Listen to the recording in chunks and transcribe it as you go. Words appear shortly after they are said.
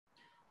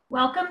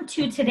Welcome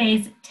to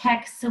today's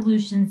Tech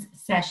Solutions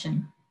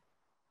session,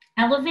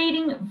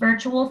 Elevating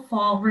Virtual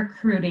Fall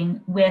Recruiting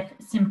with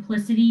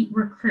Symplicity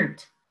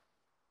Recruit.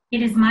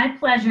 It is my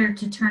pleasure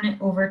to turn it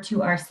over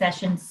to our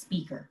session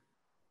speaker.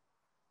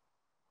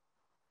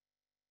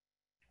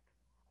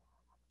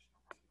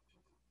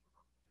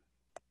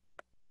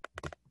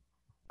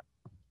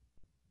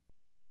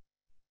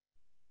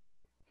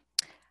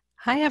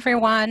 Hi,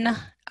 everyone.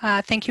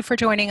 Thank you for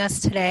joining us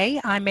today.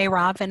 I'm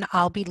Mayrav, and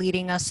I'll be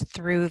leading us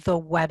through the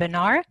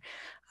webinar.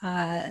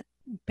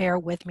 Bear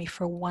with me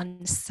for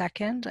 1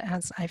 second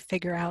as I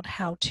figure out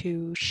how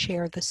to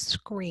share the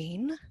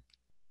screen.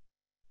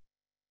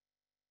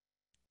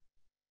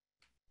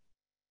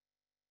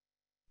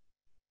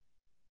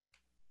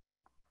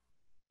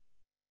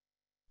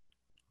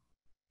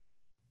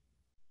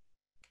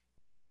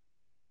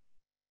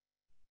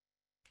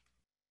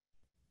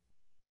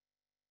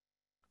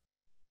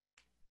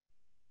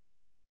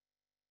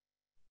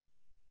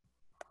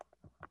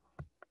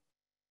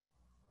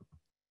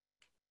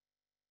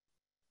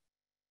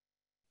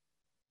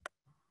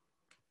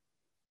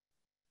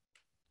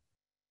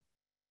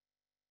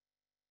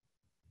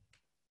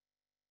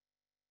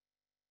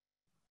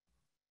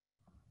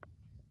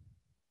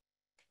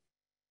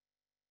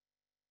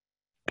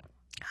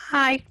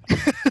 Hi.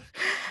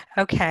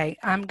 Okay,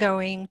 I'm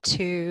going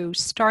to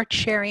start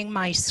sharing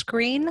my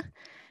screen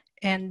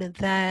and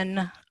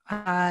then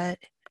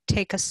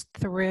take us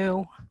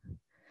through.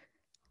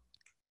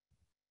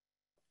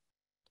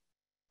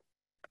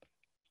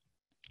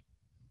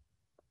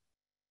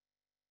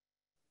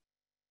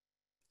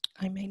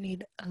 I may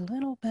need a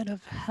little bit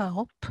of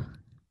help.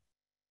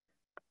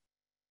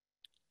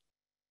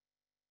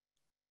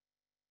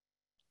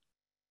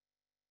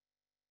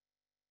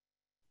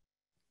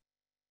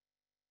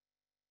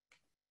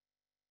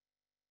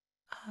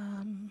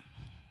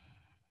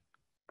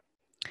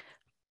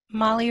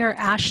 Molly or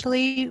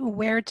Ashley,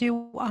 where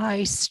do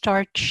I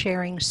start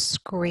sharing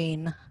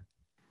screen?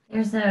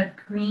 There's a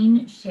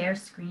green share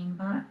screen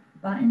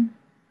button.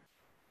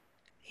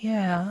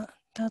 Yeah,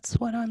 that's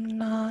what I'm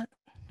not.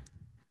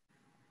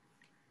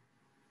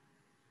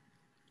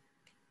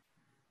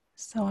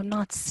 So I'm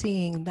not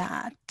seeing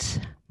that.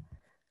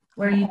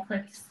 Where you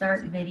click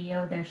start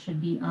video, there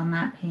should be on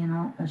that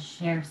panel a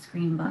share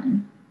screen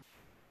button.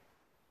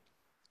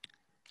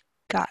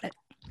 Got it.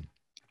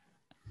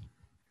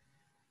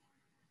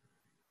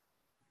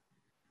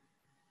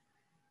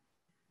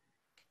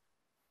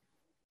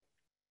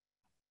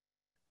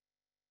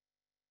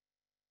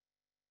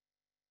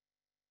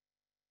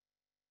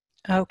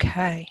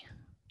 Okay.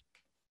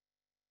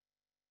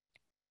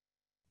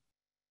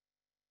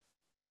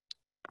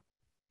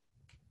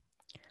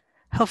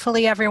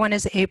 Hopefully everyone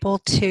is able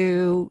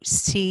to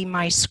see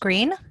my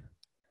screen.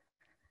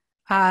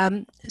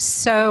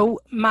 So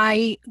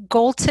my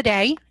goal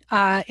today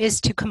is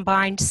to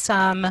combine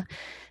some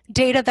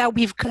data that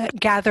we've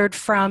gathered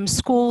from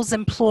schools,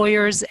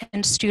 employers,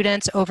 and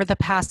students over the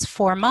past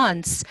 4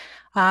 months,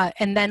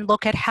 and then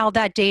look at how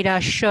that data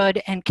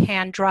should and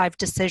can drive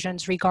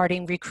decisions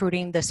regarding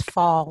recruiting this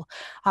fall.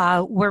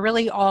 We're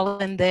really all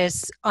in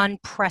this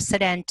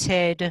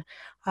unprecedented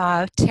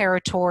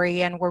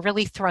territory, and we're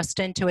really thrust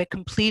into it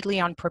completely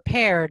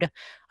unprepared.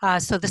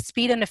 So the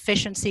speed and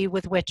efficiency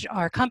with which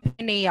our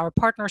company, our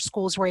partner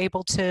schools were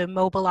able to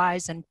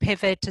mobilize and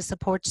pivot to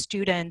support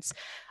students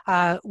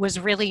was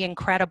really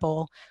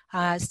incredible.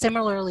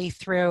 Similarly,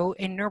 through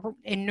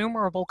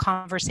innumerable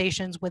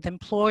conversations with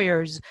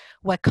employers,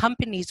 what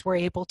companies were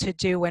able to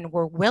do and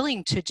were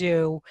willing to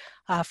do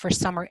for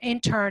summer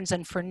interns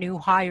and for new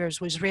hires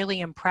was really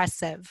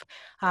impressive.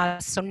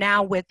 So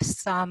now with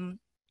some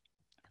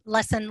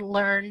lesson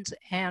learned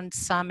and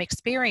some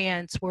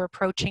experience, we're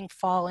approaching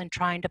fall and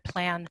trying to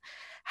plan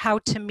how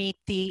to meet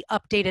the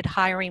updated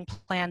hiring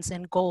plans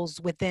and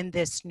goals within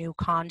this new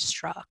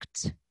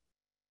construct.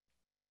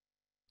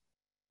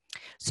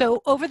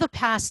 So over the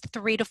past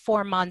 3 to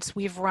 4 months,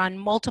 we've run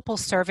multiple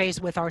surveys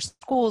with our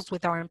schools,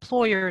 with our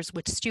employers,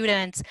 with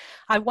students.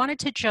 I wanted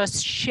to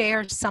just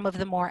share some of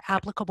the more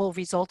applicable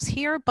results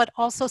here, but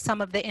also some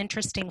of the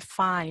interesting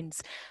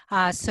finds.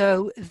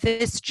 So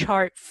this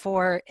chart,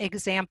 for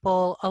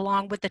example,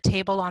 along with the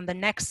table on the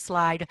next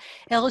slide,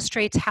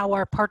 illustrates how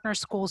our partner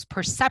schools'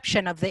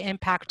 perception of the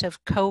impact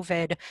of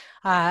COVID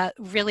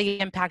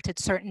really impacted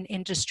certain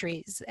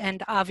industries.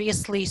 And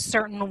obviously,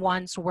 certain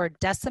ones were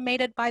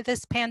decimated by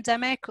this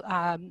pandemic.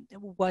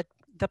 What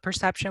the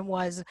perception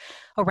was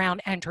around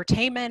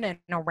entertainment and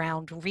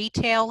around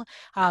retail,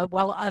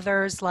 while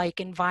others like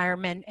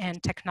environment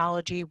and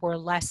technology were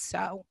less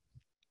so.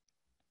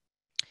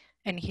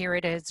 And here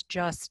it is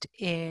just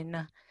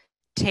in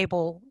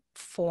table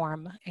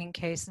form in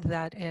case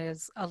that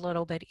is a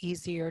little bit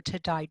easier to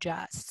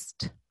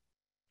digest.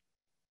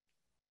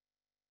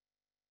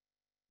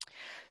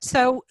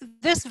 So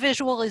this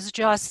visual is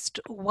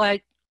just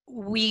what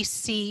we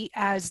see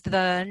as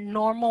the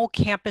normal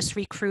campus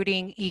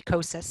recruiting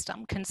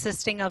ecosystem,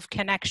 consisting of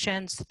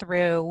connections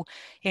through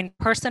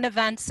in-person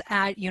events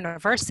at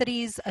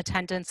universities,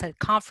 attendance at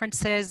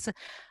conferences,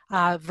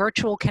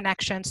 virtual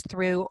connections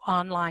through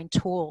online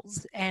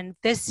tools. And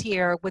this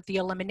year, with the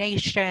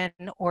elimination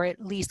or at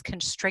least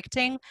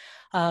constricting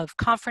of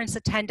conference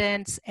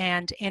attendance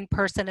and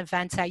in-person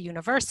events at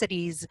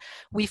universities,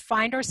 we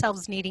find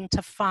ourselves needing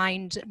to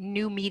find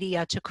new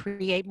media to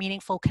create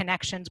meaningful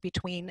connections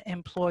between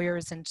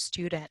employers and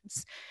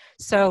students.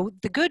 So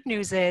the good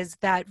news is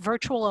that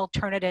virtual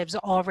alternatives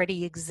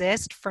already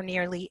exist for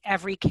nearly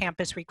every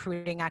campus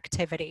recruiting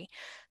activity.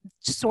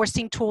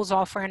 Sourcing tools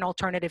offer an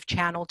alternative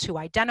channel to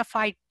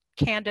identify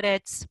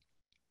candidates.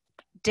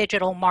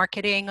 Digital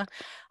marketing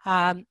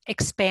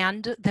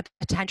expand the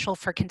potential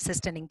for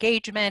consistent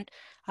engagement.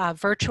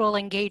 Virtual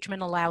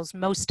engagement allows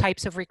most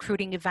types of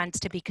recruiting events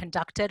to be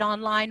conducted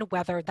online,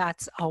 whether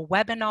that's a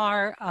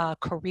webinar, a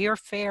career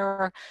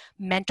fair,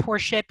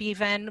 mentorship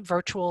even,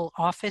 virtual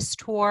office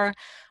tour.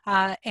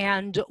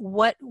 And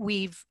what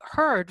we've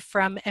heard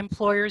from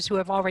employers who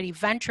have already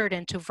ventured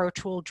into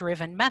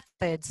virtual-driven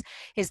methods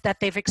is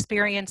that they've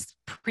experienced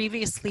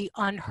previously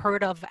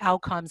unheard of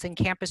outcomes in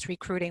campus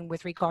recruiting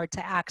with regard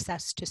to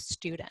access to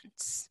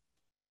students.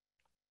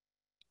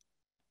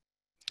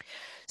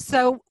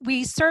 So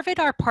we surveyed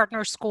our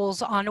partner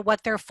schools on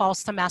what their fall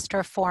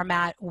semester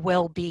format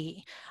will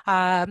be.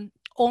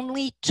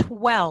 Only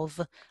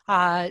 12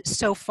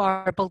 so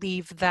far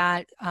believe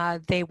that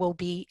they will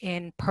be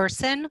in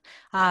person,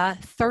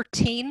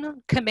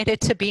 13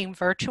 committed to being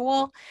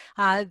virtual.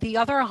 The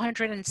other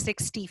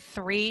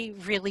 163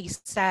 really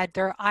said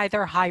they're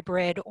either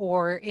hybrid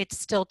or it's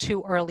still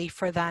too early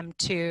for them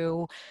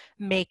to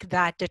make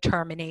that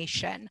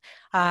determination.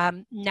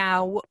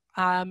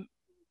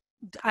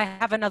 I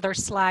have another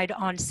slide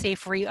on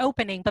safe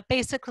reopening, but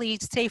basically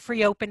safe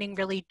reopening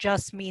really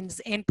just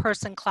means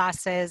in-person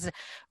classes,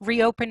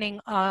 reopening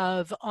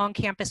of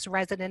on-campus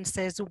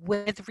residences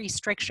with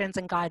restrictions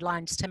and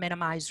guidelines to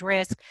minimize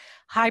risk.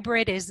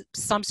 Hybrid is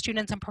some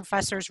students and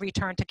professors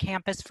return to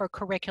campus for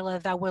curricula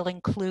that will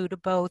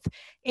include both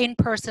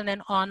in-person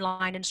and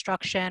online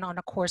instruction on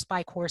a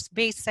course-by-course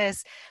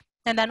basis.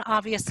 And then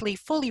obviously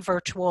fully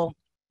virtual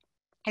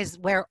is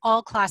where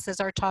all classes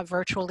are taught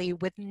virtually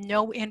with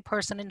no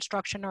in-person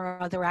instruction or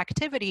other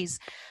activities,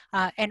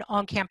 and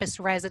on-campus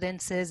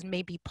residences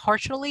may be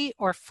partially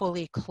or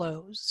fully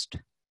closed.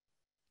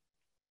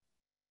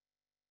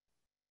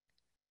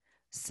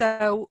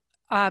 So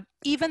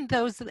even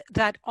those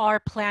that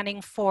are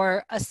planning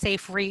for a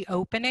safe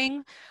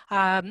reopening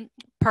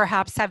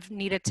perhaps have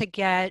needed to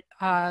get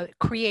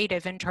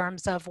creative in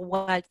terms of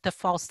what the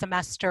fall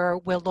semester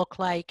will look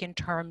like in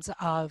terms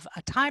of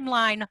a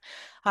timeline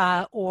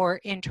or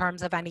in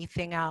terms of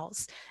anything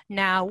else.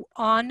 Now,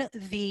 on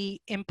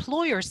the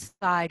employer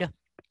side,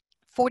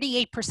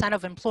 48%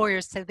 of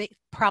employers said they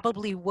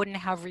probably wouldn't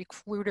have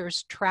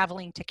recruiters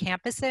traveling to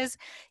campuses,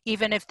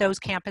 even if those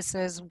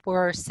campuses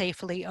were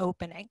safely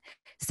opening.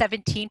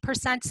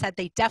 17% said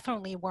they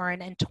definitely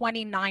weren't, and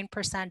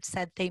 29%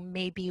 said they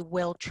maybe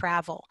will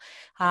travel.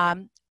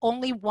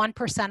 Only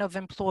 1% of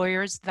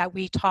employers that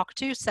we talked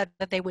to said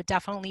that they would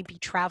definitely be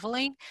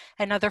traveling.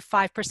 Another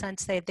 5%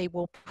 say they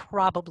will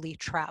probably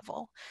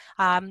travel.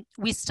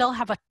 We still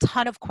have a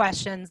ton of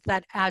questions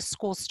that as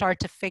schools start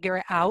to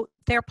figure out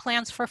their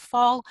plans for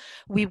fall,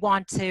 we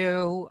want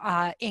to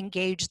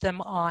engage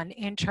them on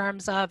in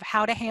terms of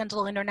how to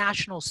handle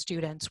international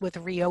students with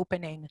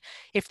reopening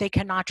if they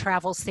cannot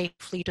travel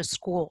safely to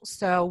school.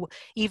 So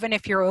even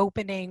if you're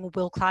opening,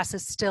 will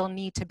classes still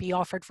need to be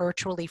offered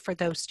virtually for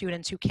those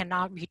students who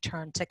cannot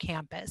return to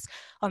campus?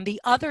 On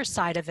the other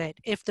side of it,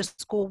 if the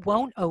school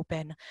won't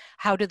open,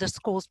 how do the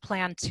schools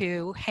plan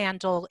to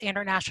handle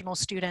international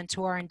students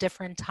who are in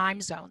different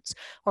time zones,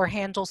 or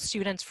handle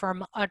students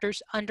from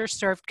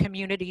underserved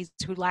communities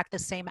who lack the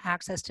same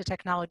access to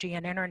technology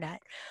and internet?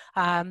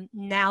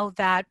 Now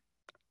that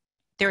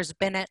there's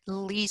been at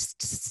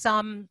least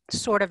some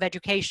sort of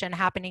education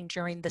happening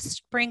during the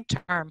spring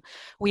term,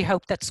 we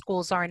hope that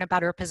schools are in a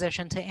better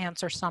position to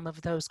answer some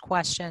of those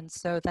questions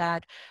so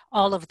that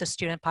all of the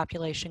student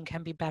population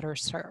can be better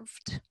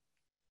served.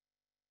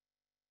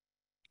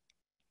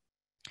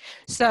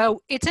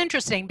 So it's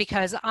interesting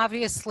because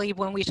obviously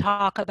when we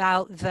talk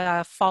about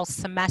the fall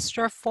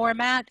semester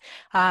format,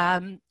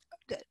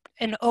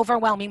 an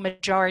overwhelming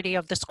majority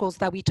of the schools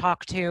that we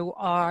talk to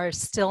are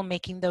still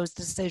making those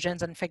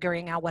decisions and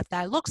figuring out what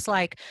that looks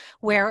like.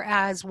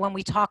 Whereas when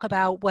we talk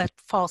about what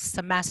fall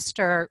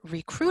semester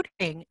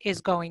recruiting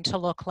is going to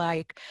look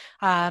like,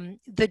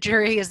 the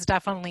jury is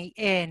definitely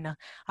in,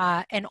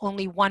 and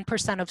only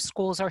 1% of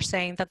schools are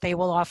saying that they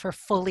will offer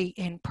fully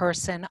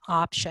in-person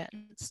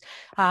options.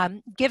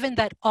 Given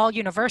that all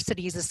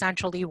universities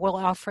essentially will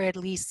offer at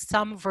least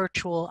some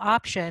virtual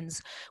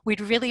options,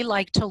 we'd really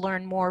like to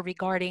learn more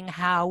regarding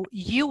how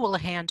you will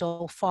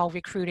handle fall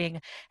recruiting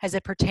as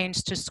it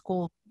pertains to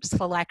school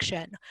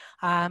selection.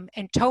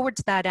 And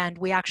towards that end,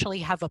 we actually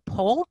have a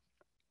poll.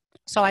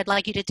 So I'd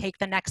like you to take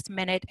the next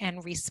minute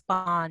and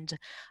respond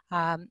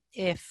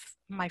if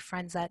my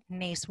friends at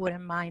NACE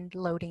wouldn't mind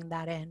loading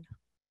that in.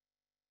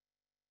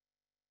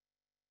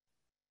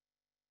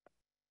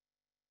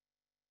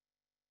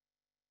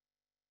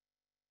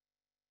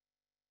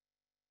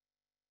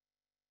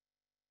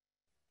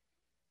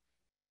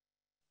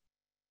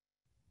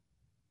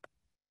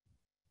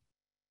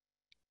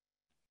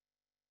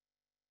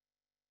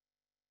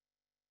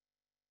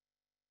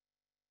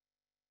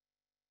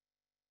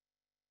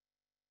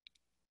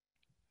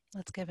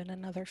 Let's give it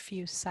another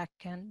few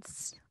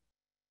seconds.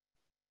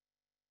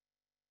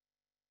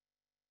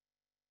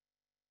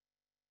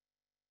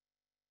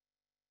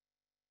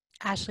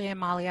 Ashley and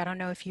Molly, I don't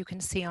know if you can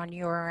see on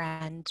your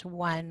end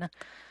when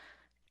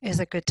is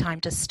a good time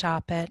to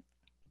stop it.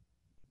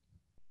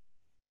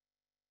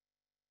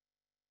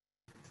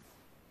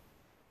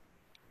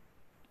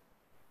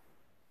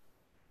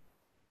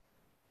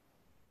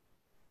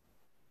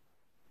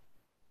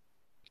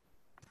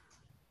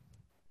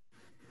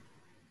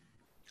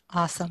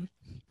 Awesome.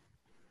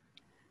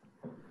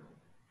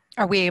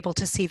 Are we able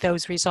to see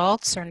those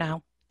results or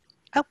no?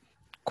 Oh,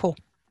 cool.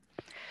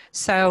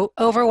 So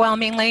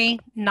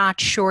overwhelmingly,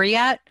 not sure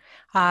yet.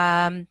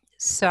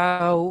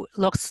 So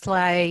looks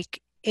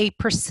like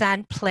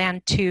 8%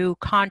 plan to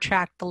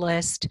contract the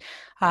list.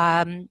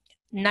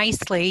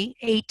 Nicely,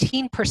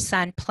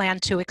 18% plan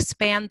to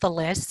expand the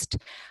list.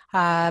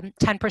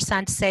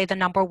 10% say the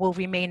number will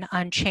remain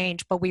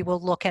unchanged, but we will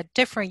look at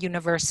different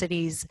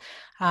universities,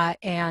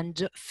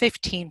 and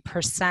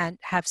 15%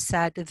 have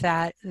said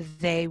that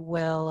they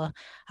will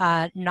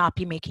not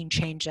be making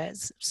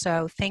changes.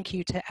 So thank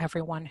you to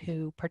everyone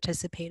who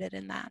participated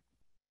in that.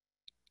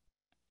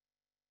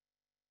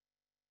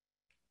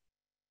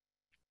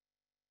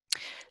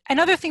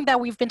 Another thing that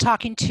we've been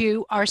talking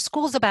to our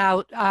schools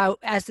about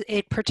as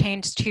it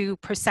pertains to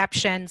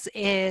perceptions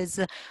is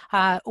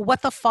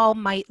what the fall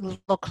might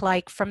look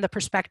like from the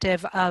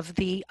perspective of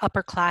the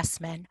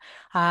upperclassmen.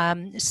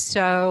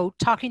 So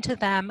talking to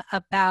them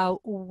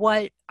about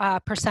what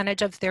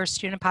percentage of their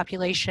student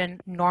population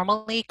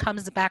normally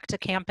comes back to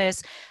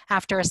campus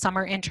after a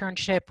summer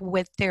internship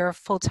with their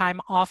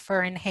full-time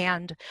offer in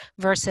hand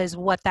versus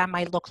what that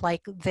might look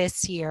like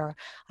this year.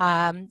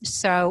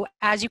 So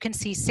as you can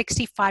see,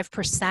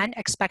 65%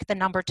 expect the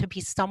number to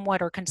be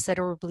somewhat or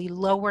considerably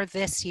lower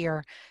this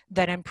year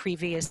than in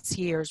previous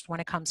years when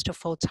it comes to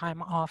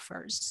full-time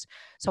offers.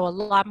 So a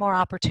lot more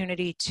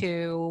opportunity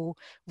to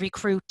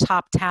recruit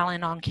top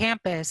talent on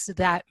campus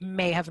that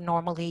may have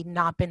normally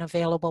not been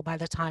available by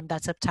the time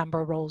that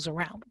September rolls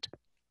around.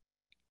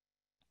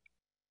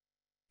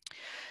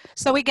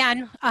 So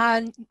again,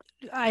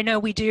 I know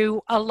we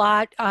do a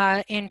lot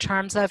in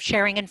terms of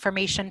sharing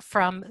information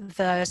from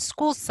the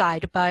school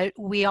side, but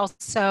we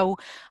also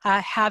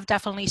have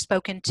definitely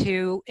spoken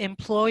to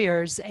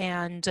employers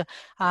and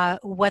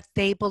what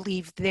they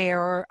believe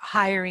their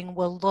hiring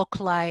will look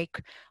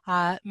like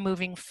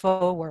moving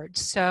forward.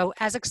 So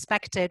as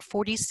expected,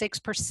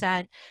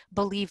 46%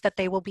 believe that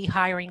they will be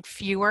hiring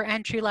fewer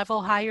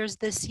entry-level hires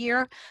this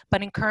year,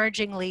 but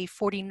encouragingly,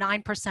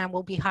 49%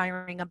 will be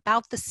hiring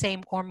about the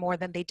same or more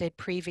than they did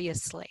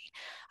previously.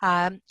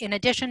 In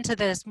addition to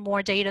this,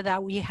 more data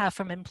that we have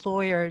from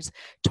employers,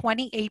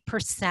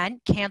 28%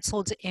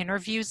 canceled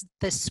interviews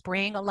this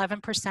spring,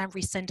 11%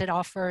 rescinded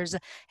offers,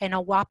 and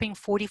a whopping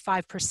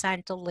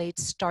 45% delayed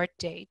start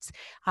dates.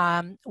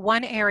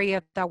 One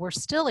area that we're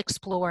still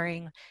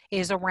exploring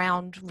is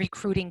around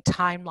recruiting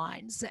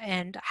timelines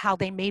and how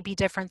they may be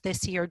different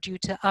this year due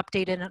to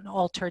updated and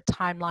altered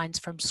timelines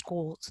from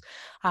schools.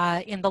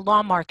 In the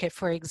law market,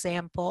 for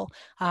example,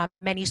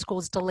 many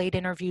schools delayed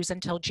interviews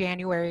until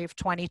January of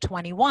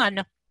 2021.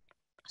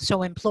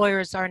 So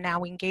employers are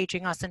now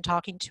engaging us and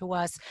talking to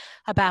us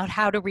about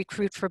how to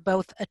recruit for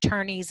both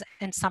attorneys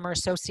and summer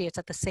associates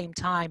at the same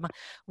time,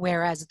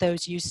 whereas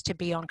those used to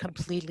be on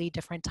completely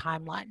different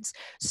timelines.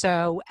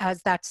 So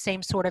as that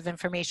same sort of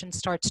information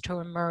starts to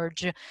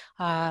emerge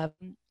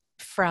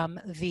from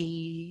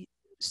the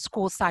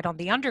school side on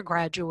the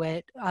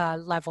undergraduate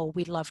level,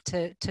 we'd love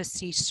to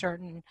see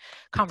certain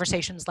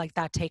conversations like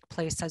that take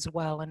place as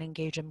well and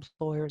engage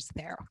employers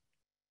there.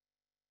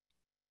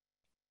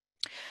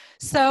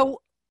 So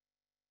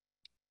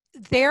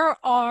there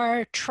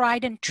are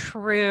tried and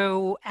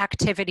true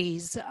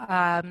activities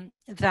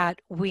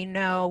that we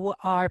know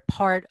are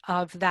part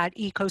of that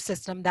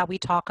ecosystem that we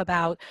talk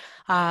about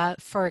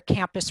for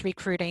campus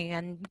recruiting,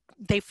 and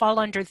they fall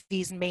under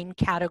these main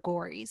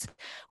categories.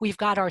 We've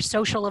got our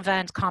social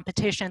events,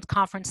 competitions,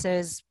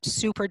 conferences,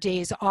 super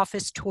days,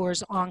 office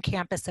tours,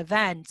 on-campus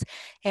events,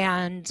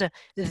 and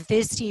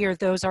this year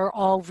those are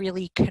all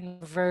really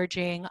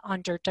converging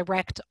under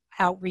direct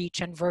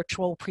outreach and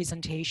virtual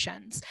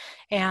presentations.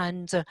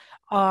 And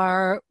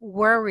our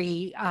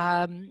worry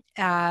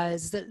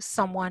as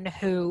someone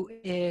who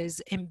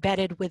is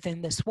embedded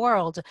within this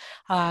world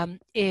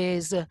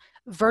is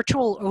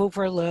virtual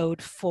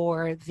overload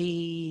for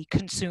the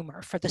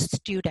consumer, for the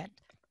student.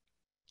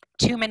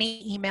 Too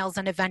many emails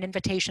and event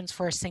invitations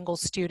for a single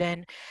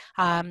student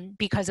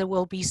because it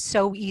will be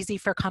so easy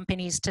for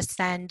companies to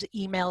send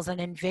emails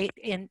and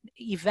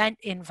event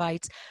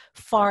invites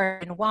far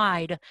and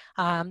wide.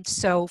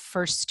 So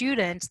for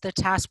students, the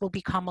task will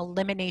become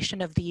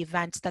elimination of the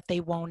events that they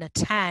won't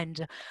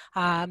attend.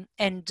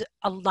 And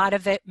a lot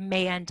of it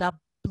may end up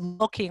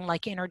looking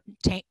like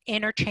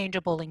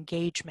interchangeable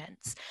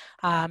engagements,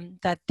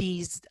 that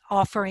these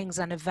offerings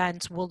and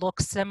events will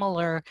look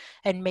similar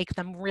and make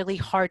them really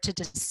hard to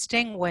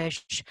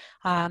distinguish,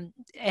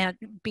 and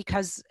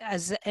because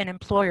as an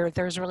employer,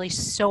 there's really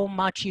so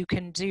much you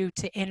can do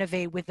to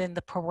innovate within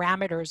the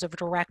parameters of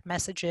direct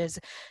messages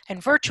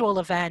and virtual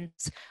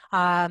events.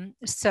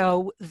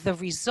 So the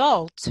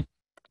result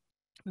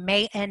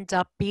may end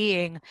up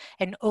being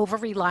an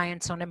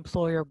over-reliance on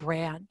employer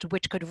brand,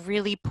 which could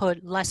really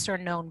put lesser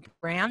known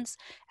brands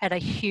at a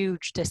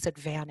huge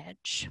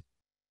disadvantage.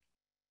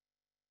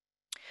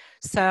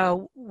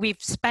 So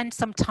we've spent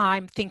some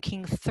time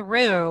thinking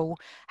through,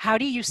 how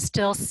do you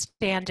still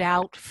stand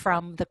out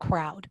from the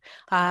crowd?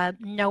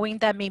 Knowing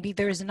that maybe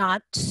there's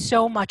not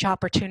so much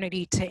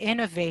opportunity to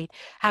innovate,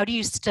 how do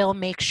you still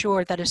make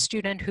sure that a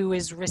student who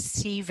is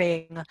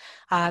receiving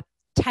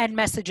 10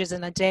 messages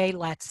in a day,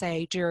 let's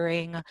say,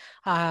 during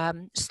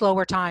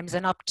slower times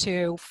and up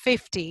to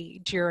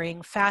 50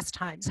 during fast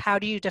times, how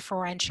do you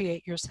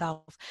differentiate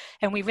yourself?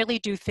 And we really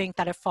do think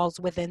that it falls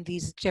within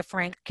these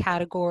different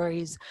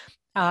categories.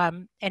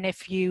 And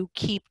if you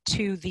keep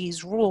to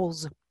these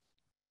rules,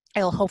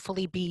 it'll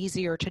hopefully be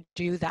easier to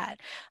do that.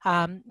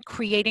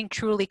 Creating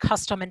truly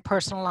custom and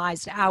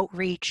personalized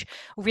outreach,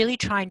 really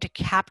trying to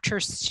capture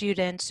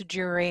students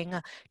during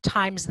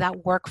times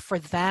that work for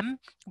them,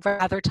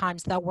 rather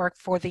times that work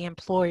for the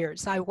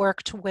employers. I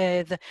worked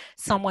with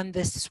someone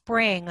this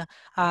spring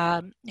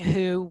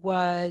who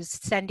was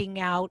sending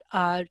out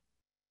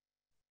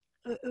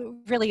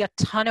really a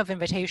ton of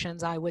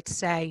invitations, I would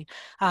say,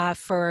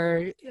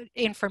 for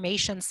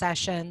information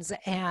sessions,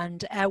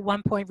 and at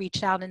one point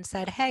reached out and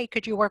said, hey,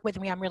 could you work with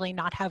me? I'm really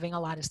not having a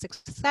lot of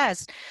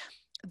success.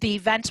 The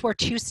events were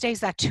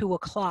Tuesdays at 2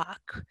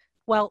 o'clock.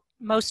 Well,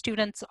 most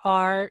students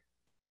are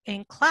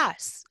in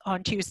class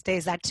on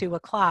Tuesdays at 2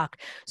 o'clock.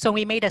 So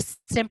we made a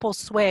simple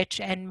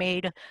switch and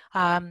made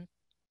the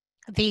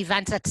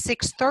events at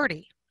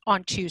 6:30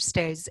 on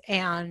Tuesdays,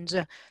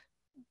 and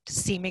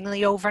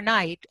seemingly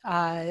overnight,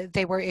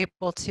 they were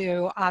able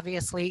to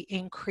obviously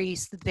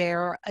increase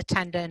their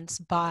attendance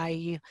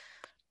by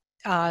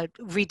a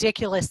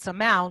ridiculous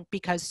amount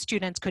because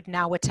students could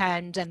now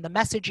attend and the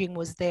messaging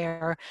was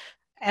there.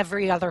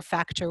 Every other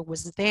factor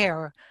was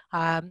there.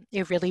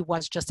 It really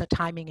was just a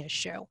timing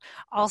issue.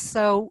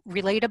 Also,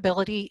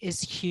 relatability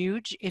is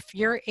huge. If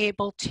you're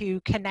able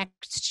to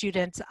connect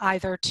students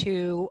either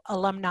to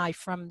alumni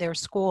from their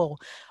school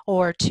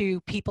or to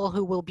people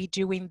who will be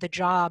doing the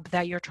job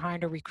that you're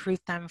trying to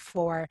recruit them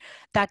for,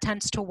 that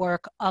tends to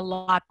work a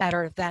lot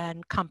better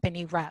than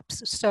company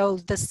reps. So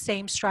the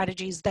same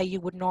strategies that you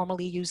would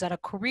normally use at a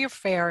career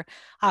fair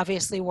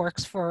obviously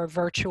works for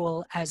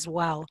virtual as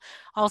well.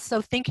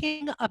 Also,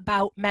 thinking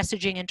about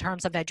messaging in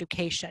terms of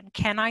education.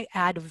 Can I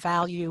add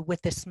value with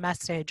this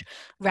message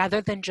rather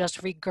than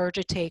just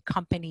regurgitate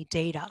company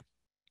data?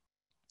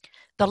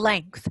 The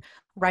length,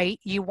 right?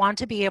 You want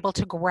to be able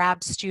to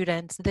grab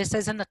students. This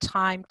isn't a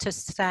time to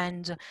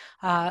send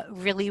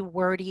really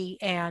wordy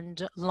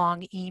and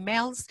long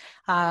emails.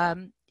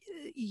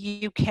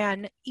 You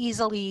can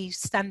easily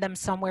send them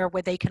somewhere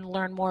where they can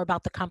learn more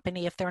about the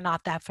company if they're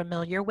not that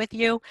familiar with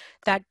you.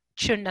 That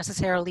shouldn't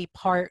necessarily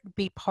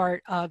be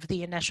part of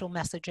the initial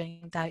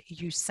messaging that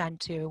you send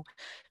to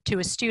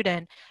a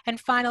student. And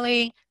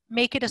finally,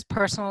 make it as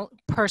personal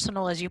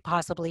as you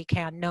possibly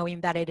can, knowing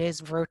that it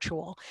is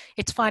virtual.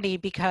 It's funny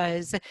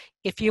because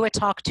if you had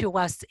talked to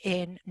us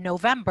in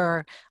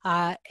November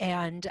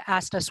and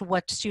asked us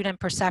what student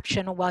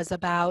perception was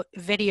about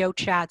video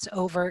chats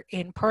over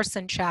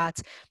in-person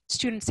chats,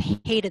 students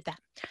hated them,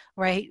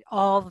 right?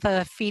 All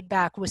the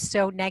feedback was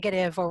so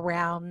negative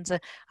around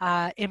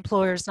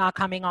employers not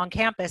coming on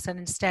campus and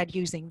instead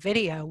using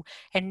video.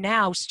 And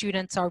now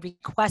students are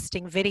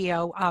requesting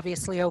video,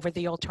 obviously, over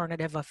the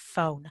alternative of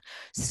phone.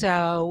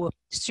 So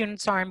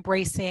students are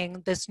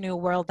embracing this new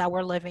world that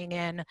we're living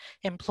in.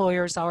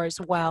 Employers are as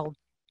well.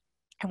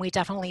 And we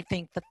definitely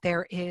think that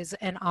there is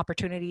an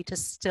opportunity to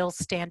still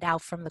stand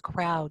out from the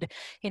crowd.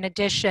 In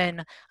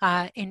addition,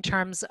 in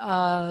terms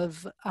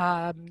of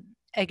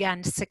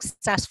again,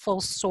 successful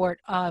sort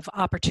of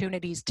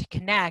opportunities to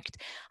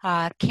connect,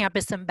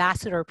 campus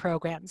ambassador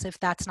programs, if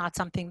that's not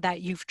something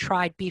that you've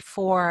tried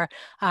before,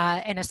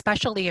 and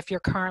especially if you're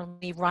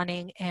currently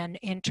running an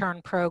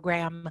intern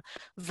program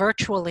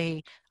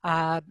virtually,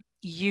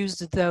 use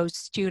those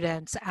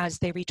students as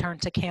they return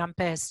to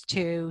campus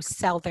to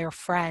sell their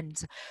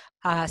friends,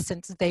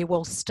 since they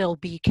will still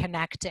be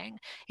connecting.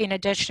 In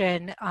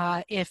addition,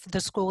 if the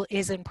school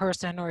is in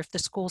person or if the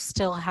school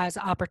still has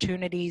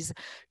opportunities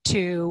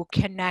to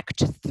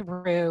connect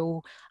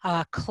through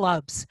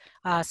clubs,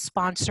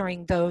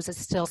 sponsoring those is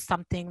still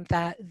something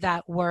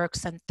that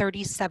works. And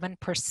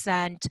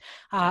 37%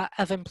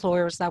 of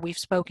employers that we've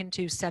spoken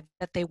to said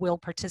that they will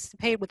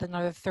participate, with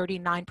another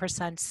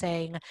 39%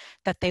 saying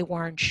that they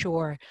weren't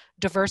sure.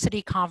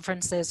 Diversity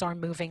conferences are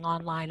moving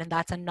online, and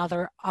that's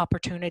another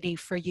opportunity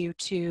for you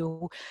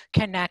to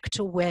connect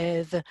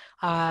with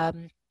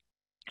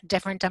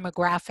different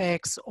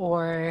demographics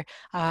or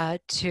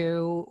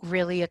to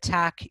really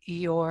attack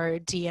your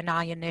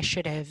D&I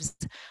initiatives.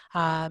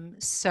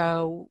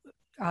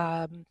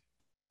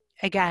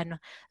 Again,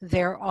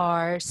 there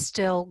are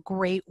still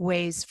great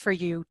ways for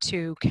you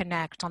to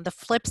connect. On the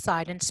flip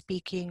side, in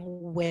speaking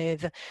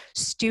with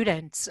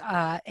students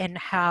and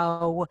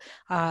how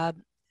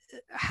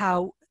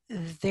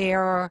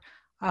their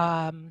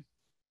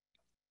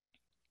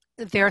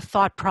their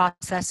thought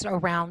process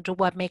around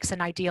what makes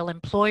an ideal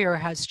employer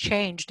has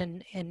changed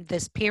in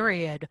this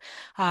period.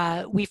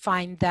 We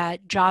find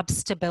that job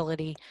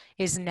stability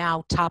is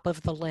now top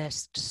of the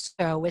list.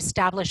 So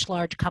established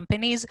large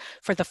companies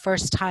for the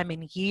first time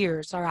in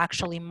years are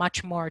actually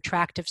much more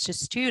attractive to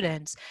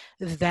students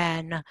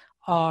than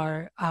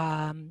are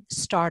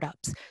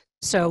startups.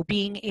 So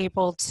being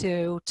able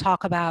to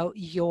talk about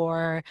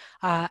your,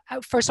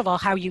 first of all,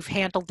 how you've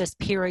handled this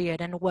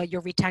period and what your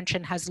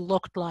retention has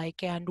looked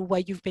like and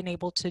what you've been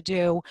able to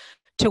do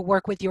to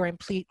work with your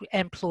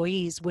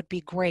employees would be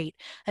great.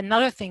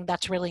 Another thing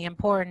that's really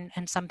important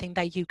and something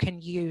that you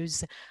can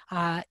use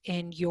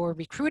in your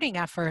recruiting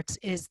efforts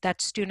is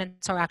that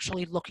students are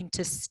actually looking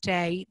to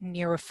stay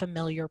near a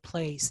familiar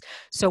place.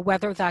 So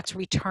whether that's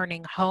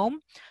returning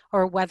home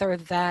or whether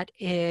that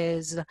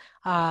is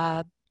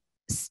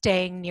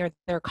staying near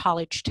their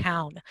college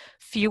town.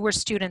 Fewer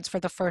students for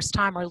the first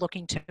time are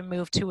looking to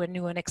move to a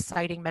new and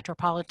exciting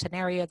metropolitan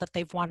area that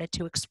they've wanted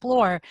to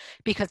explore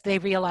because they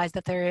realize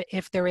that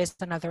if there is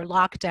another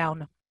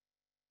lockdown,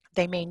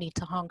 they may need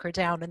to hunker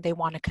down and they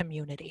want a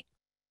community.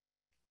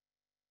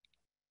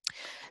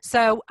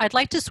 So I'd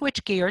like to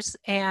switch gears,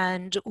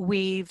 and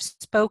we've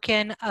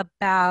spoken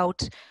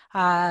about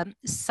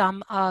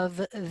some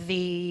of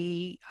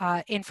the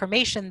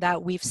information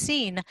that we've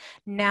seen.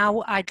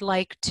 Now I'd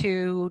like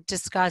to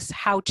discuss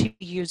how to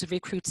use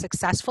Recruit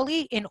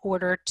successfully in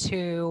order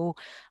to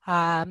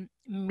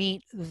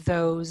meet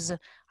those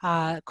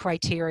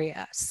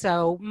criteria.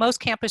 So most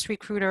campus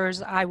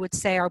recruiters, I would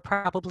say, are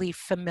probably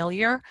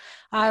familiar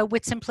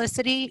with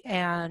Symplicity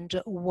and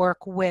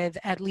work with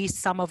at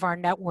least some of our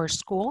network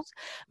schools.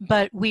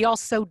 But we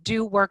also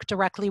do work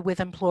directly with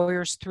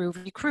employers through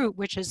Recruit,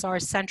 which is our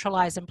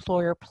centralized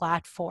employer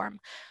platform.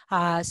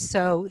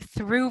 So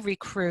through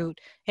Recruit,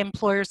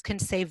 employers can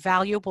save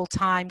valuable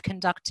time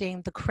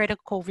conducting the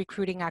critical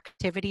recruiting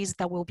activities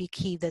that will be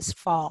key this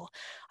fall,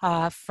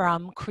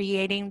 from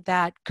creating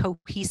that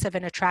cohesive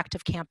and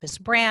attractive campus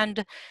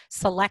brand,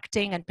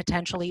 selecting and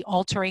potentially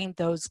altering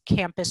those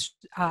campus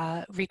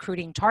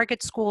recruiting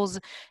target schools,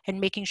 and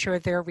making sure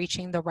they're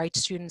reaching the right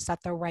students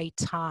at the right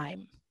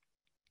time.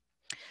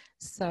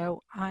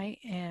 So I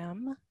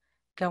am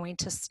going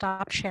to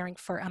stop sharing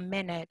for a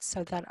minute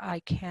so that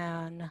I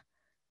can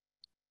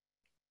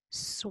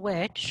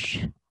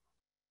switch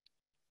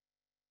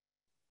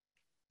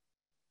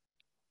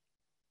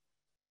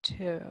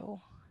to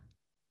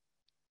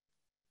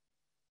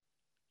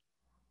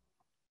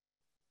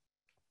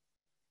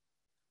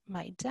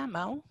my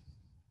demo.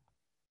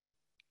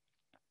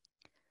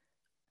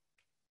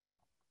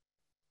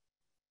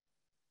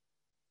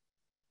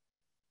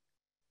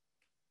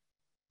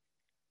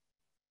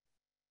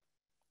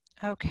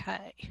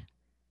 Okay.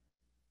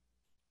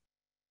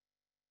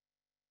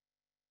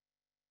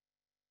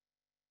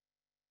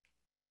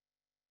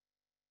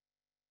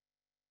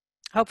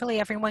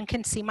 Hopefully everyone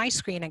can see my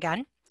screen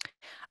again.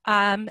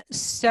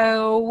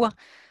 So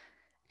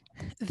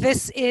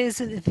this is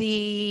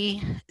the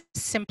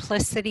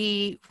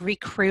Symplicity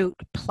Recruit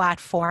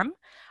platform.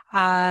 There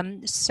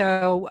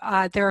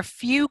are a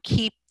few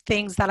key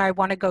things that I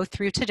want to go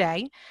through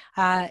today.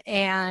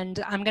 And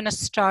I'm going to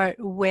start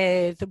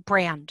with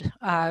brand,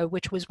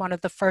 which was one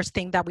of the first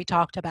things that we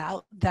talked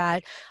about,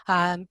 that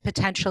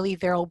potentially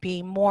there will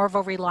be more of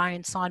a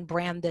reliance on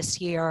brand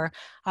this year,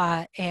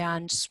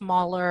 and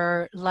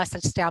smaller, less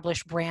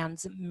established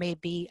brands may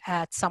be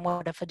at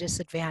somewhat of a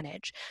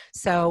disadvantage.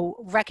 So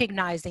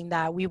recognizing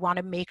that, we want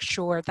to make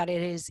sure that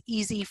it is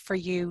easy for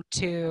you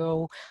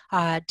to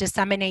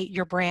disseminate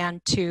your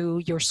brand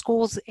to your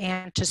schools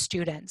and to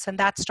students. And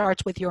that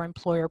starts with your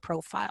employer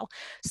profile.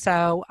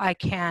 So I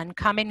can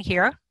come in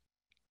here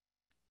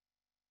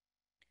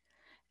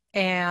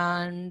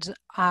and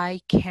I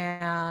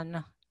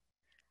can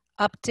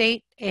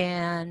update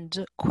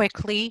and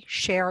quickly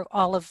share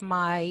all of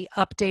my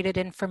updated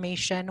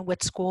information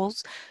with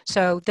schools.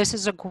 So this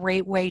is a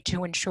great way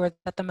to ensure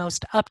that the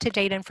most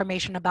up-to-date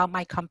information about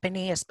my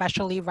company,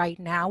 especially right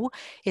now,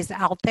 is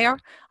out there.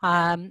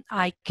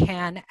 I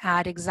can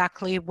add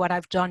exactly what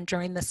I've done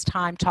during this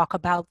time, talk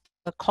about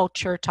the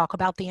culture, talk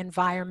about the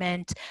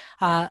environment,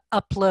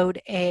 upload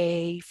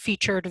a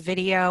featured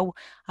video,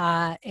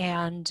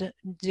 and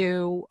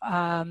do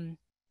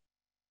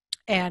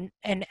and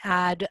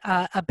add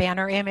a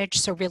banner image.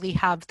 So really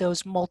have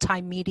those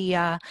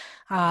multimedia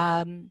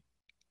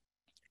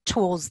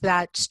tools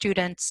that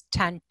students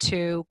tend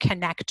to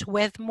connect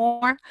with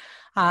more.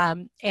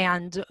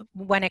 And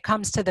when it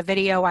comes to the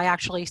video, I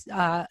actually,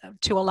 to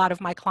a lot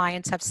of my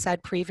clients, have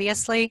said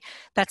previously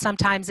that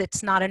sometimes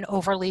it's not an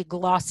overly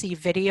glossy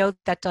video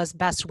that does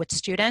best with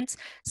students.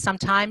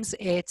 Sometimes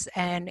it's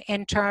an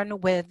intern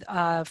with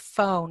a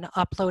phone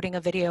uploading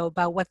a video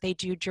about what they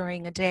do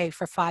during a day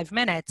for 5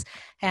 minutes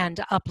and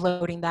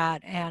uploading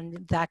that,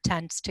 and that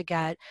tends to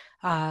get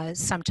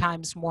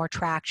sometimes more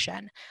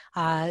traction.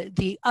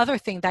 The other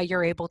thing that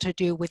you're able to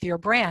do with your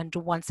brand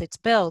once it's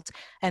built,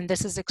 and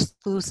this is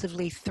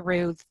exclusively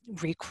through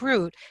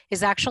Recruit,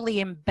 is actually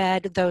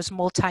embed those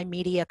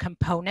multimedia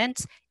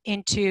components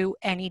into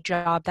any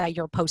job that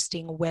you're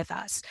posting with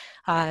us.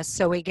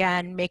 So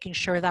again, making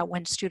sure that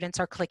when students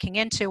are clicking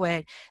into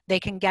it, they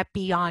can get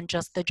beyond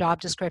just the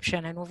job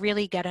description and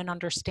really get an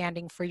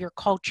understanding for your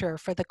culture,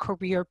 for the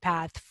career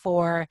path,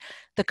 for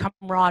the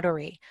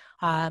camaraderie.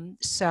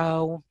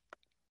 So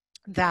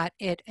that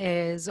it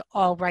is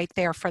all right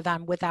there for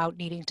them without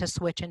needing to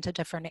switch into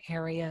different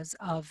areas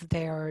of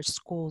their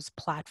school's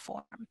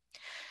platform.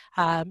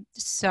 I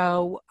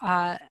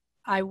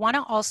want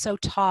to also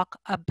talk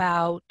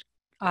about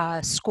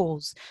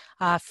schools.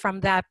 From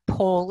that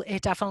poll,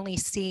 it definitely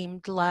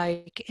seemed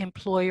like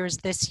employers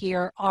this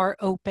year are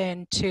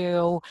open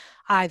to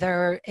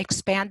either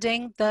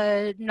expanding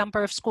the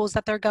number of schools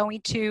that they're going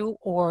to,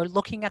 or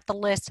looking at the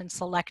list and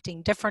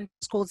selecting different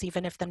schools,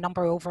 even if the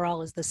number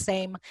overall is the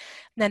same.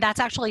 And that's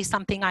actually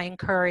something I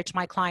encourage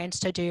my clients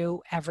to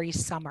do every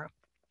summer.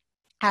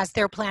 As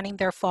they're planning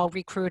their fall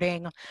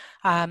recruiting,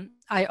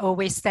 I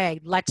always say,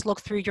 let's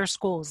look through your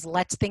schools.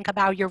 Let's think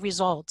about your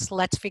results.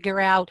 Let's figure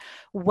out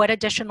what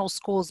additional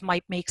schools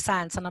might make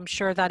sense. And I'm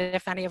sure that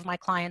if any of my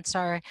clients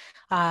are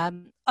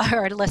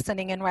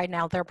listening in right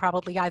now, they're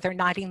probably either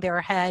nodding their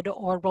head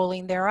or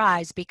rolling their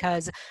eyes,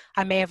 because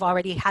I may have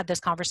already had this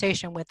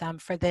conversation with them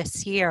for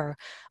this year.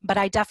 But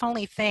I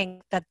definitely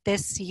think that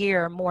this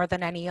year, more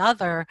than any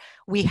other,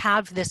 we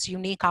have this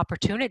unique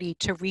opportunity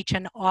to reach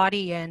an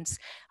audience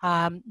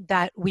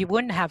that we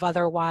wouldn't have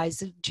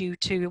otherwise, due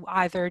to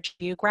either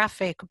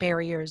geographic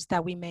barriers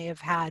that we may have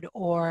had,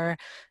 or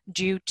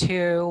due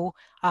to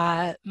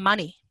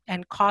money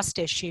and cost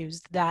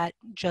issues that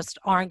just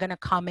aren't going to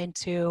come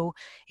into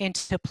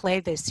play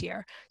this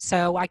year.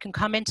 So I can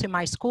come into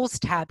my schools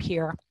tab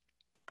here,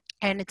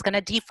 and it's going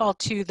to default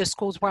to the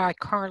schools where I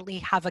currently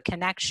have a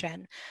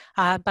connection.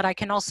 But I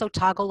can also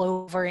toggle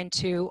over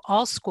into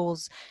all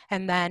schools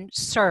and then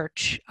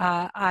search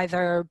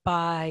either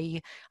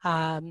by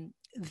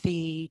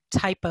the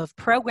type of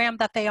program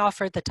that they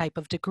offer, the type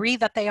of degree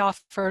that they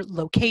offer,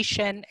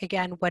 location,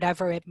 again,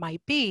 whatever it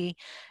might be.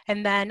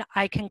 And then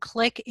I can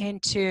click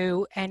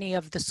into any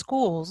of the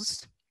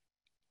schools.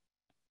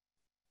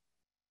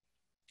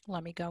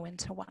 Let me go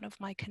into one of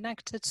my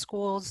connected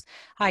schools.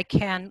 I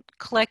can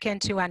click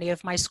into any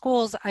of my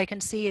schools. I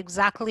can see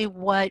exactly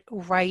what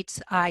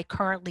rights I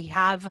currently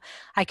have.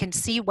 I can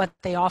see what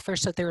they offer,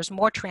 so there's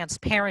more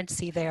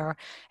transparency there.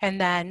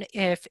 And then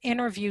if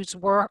interviews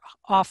were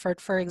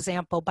offered, for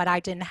example, but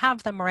I didn't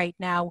have them right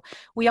now,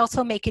 we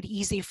also make it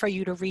easy for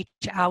you to reach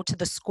out to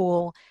the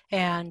school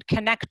and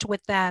connect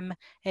with them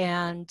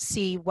and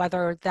see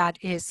whether that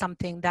is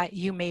something that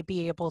you may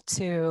be able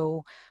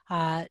to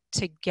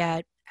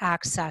get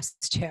access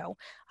to.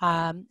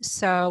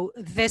 So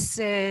this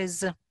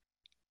is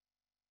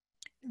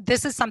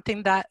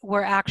something that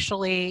we're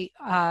actually,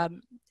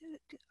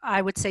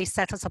 I would say,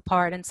 sets us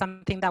apart, and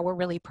something that we're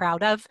really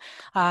proud of.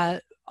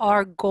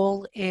 Our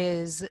goal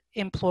is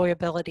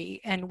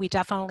employability, and we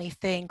definitely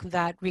think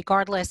that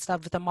regardless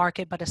of the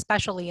market, but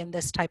especially in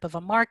this type of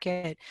a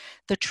market,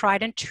 the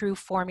tried and true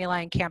formula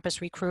in campus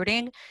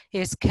recruiting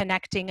is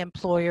connecting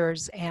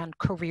employers and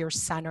career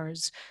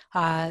centers.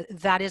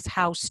 That is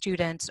how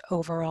students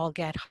overall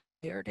get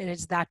hired. It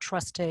is that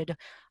trusted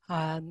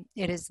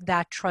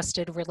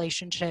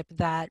relationship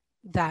that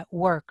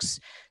works.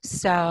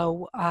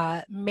 So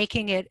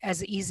making it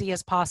as easy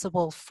as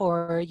possible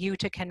for you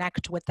to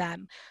connect with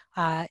them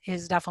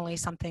is definitely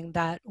something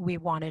that we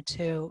wanted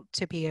to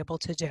be able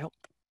to do.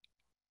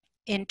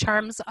 In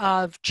terms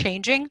of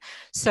changing,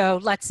 so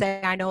let's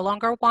say I no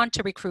longer want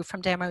to recruit from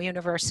Demo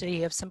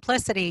University of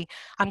Symplicity,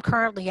 I'm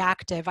currently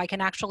active. I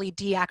can actually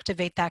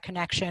deactivate that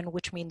connection,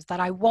 which means that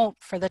I won't,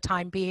 for the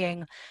time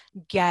being,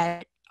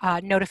 get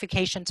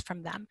notifications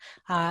from them.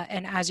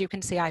 And as you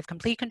can see, I have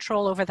complete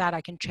control over that.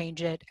 I can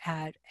change it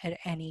at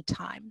any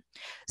time.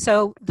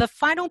 So the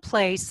final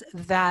place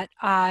that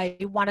I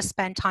want to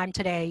spend time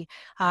today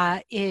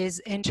is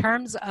in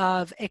terms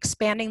of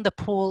expanding the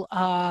pool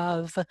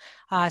of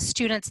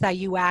students that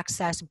you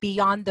access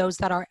beyond those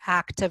that are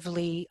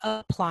actively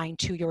applying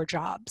to your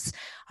jobs.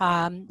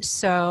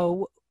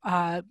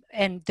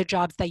 And the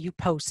jobs that you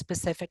post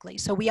specifically.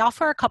 So we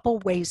offer a couple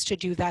ways to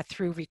do that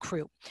through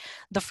Recruit.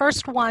 The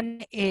first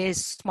one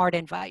is Smart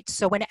Invites.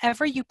 So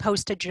whenever you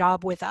post a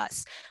job with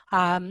us,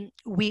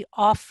 we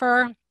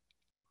offer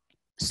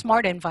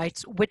Smart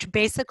Invites, which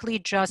basically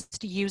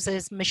just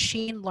uses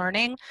machine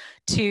learning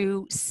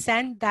to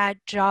send that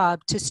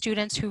job to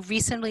students who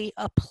recently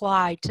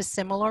applied to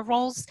similar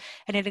roles,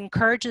 and it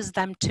encourages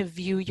them to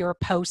view your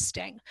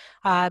posting.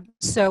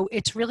 So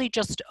it's really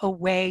just a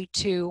way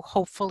to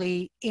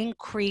hopefully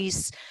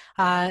increase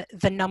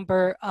the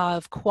number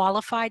of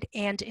qualified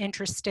and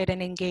interested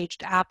and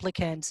engaged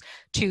applicants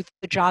to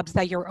the jobs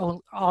that you're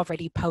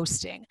already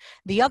posting.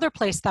 The other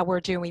place that we're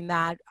doing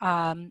that,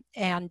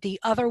 and the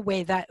other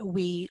way that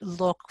we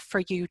look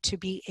for you to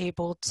be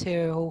able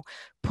to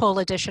pull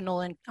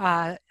additional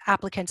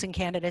applicants and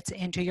candidates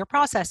into your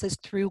process is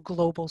through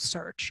global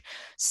search.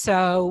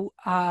 So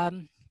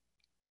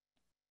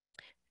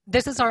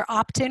this is our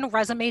opt-in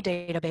resume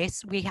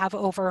database. We have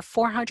over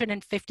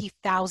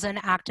 450,000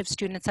 active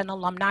students and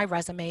alumni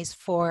resumes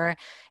for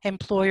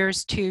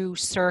employers to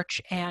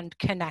search and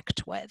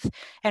connect with.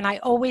 And I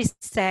always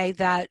say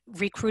that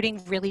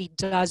recruiting really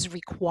does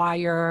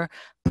require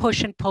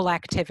push and pull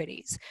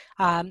activities.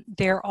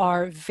 There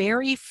are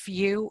very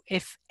few,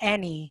 if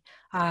any,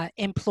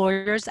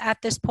 employers at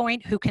this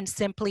point who can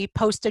simply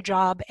post a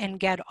job and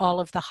get all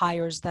of the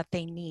hires that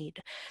they need.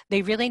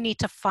 They really need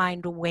to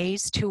find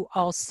ways to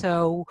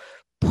also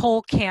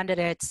pull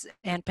candidates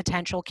and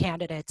potential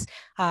candidates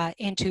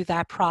into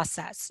that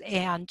process.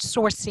 And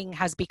sourcing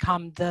has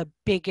become the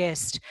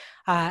biggest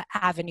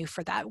avenue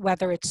for that,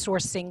 whether it's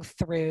sourcing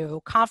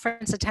through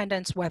conference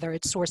attendance, whether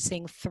it's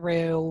sourcing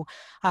through,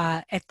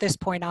 at this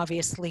point,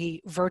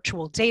 obviously,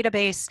 virtual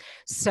database.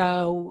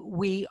 So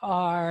we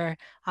are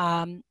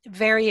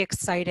very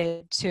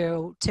excited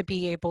to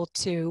be able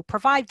to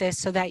provide this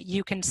so that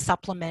you can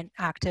supplement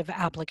active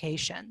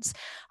applications.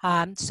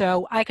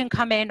 So I can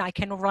come in, I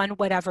can run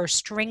whatever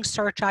string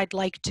search I'd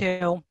like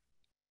to.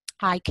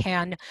 I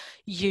can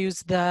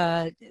use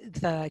the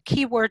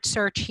keyword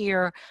search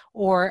here,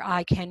 or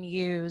I can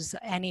use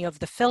any of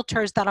the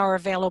filters that are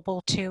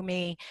available to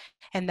me.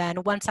 And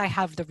then once I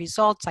have the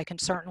results, I can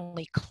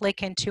certainly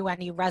click into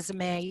any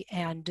resume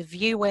and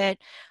view it.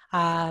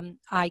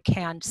 I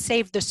can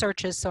save the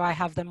searches so I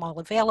have them all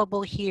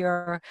available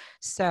here.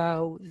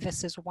 So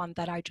this is one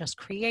that I just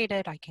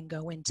created. I can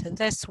go into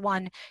this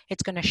one.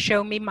 It's going to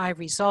show me my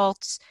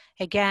results.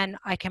 Again,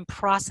 I can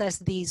process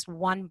these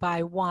one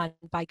by one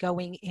by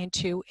going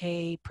into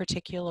a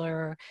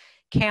particular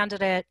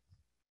candidate.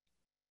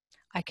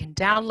 I can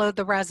download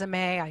the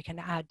resume, I can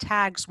add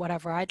tags,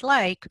 whatever I'd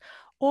like,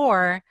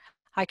 or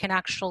I can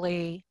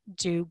actually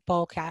do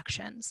bulk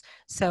actions.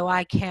 So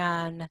I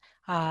can,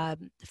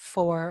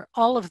 for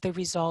all of the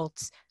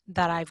results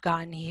that I've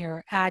gotten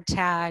here, add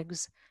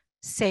tags,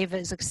 save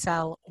as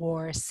Excel,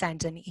 or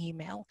send an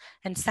email.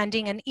 And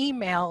sending an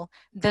email,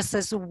 this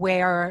is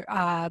where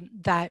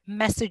that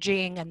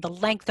messaging and the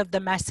length of the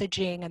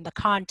messaging and the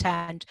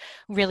content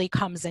really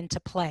comes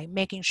into play,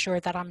 making sure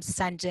that I'm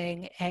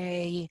sending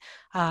a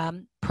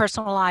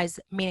personalized,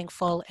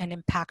 meaningful, and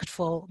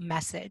impactful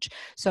message.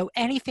 So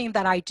anything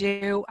that I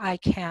do, I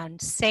can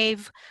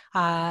save,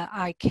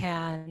 I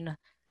can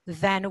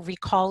then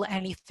recall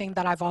anything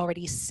that I've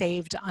already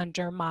saved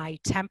under my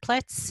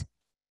templates.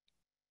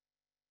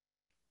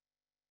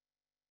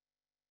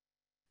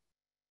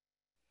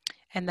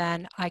 And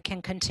then I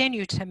can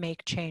continue to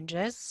make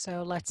changes.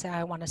 So let's say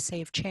I want to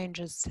save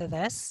changes to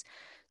this.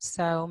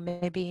 So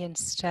maybe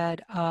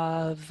instead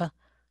of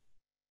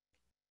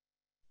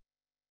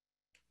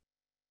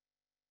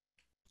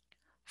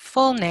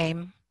full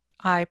name,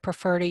 I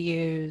prefer to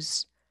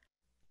use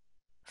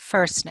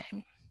first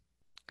name.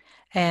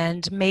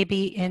 And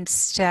maybe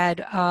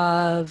instead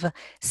of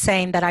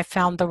saying that I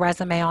found the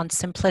resume on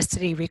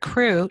Symplicity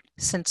Recruit,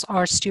 since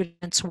our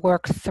students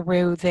work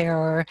through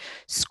their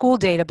school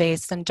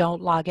database and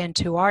don't log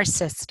into our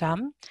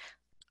system,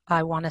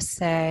 I want to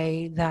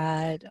say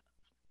that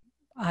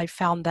I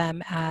found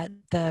them at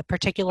the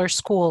particular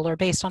school or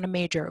based on a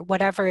major,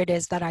 whatever it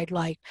is that I'd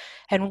like.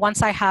 And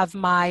once I have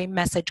my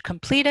message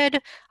completed,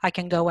 I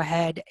can go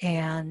ahead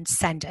and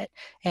send it.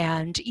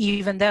 And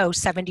even though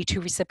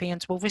 72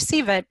 recipients will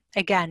receive it,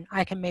 again,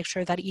 I can make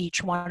sure that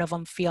each one of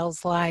them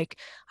feels like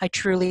I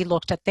truly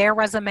looked at their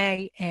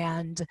resume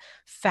and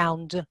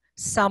found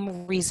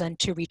some reason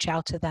to reach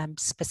out to them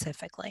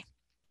specifically.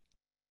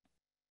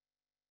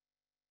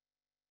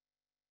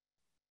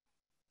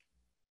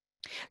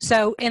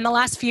 So in the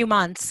last few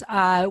months,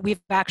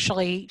 we've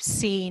actually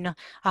seen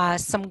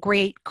some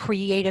great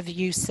creative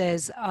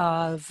uses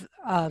of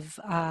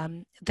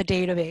the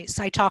database.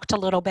 I talked a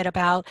little bit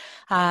about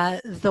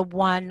the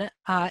one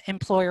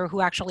employer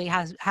who actually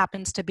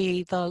happens to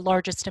be the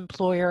largest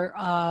employer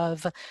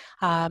of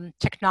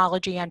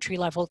technology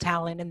entry-level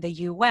talent in the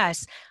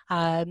US.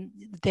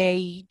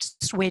 They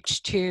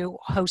switched to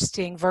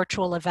hosting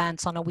virtual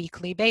events on a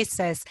weekly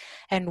basis,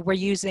 and we're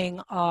using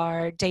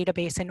our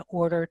database in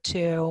order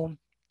to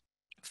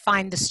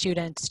find the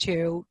students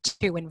to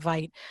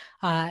invite,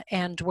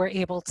 and we're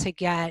able to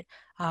get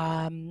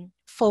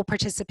full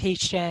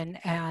participation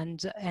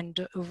and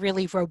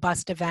really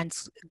robust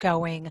events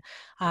going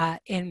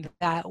in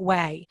that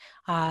way.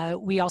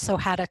 We also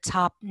had a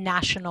top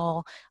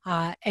national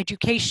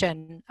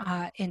education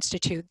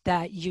institute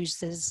that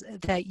uses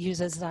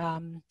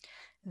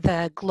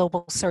the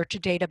global search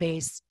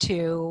database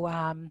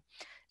to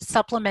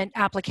supplement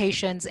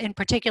applications in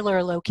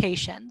particular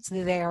locations.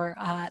 They're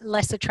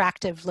less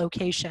attractive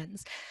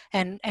locations,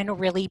 and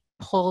really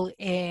pull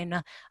in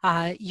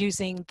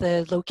using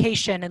the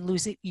location and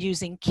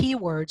using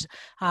keywords,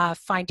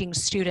 finding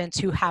students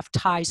who have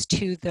ties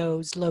to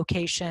those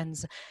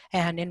locations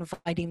and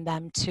inviting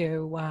them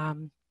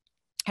to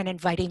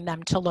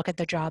look at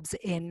the jobs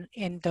in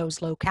those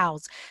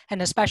locales.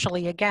 And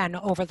especially, again,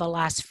 over the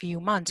last few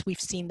months, we've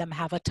seen them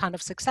have a ton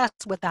of success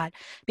with that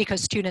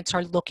because students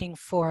are looking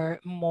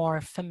for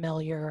more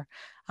familiar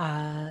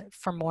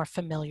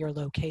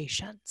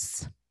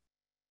locations.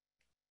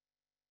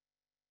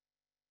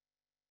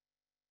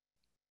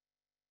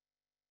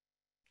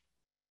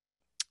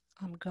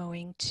 I'm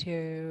going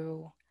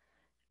to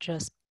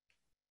just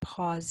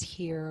pause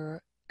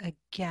here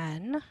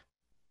again.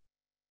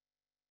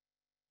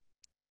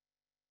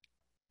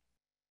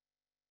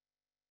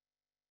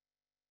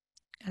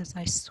 As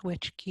I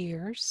switch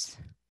gears.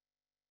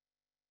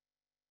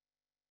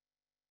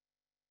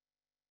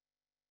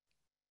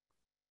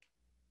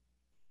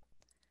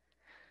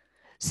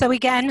 So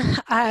again,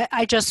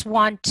 I just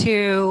want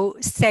to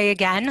say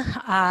again,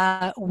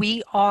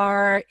 we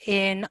are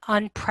in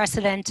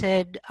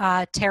unprecedented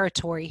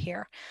territory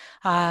here.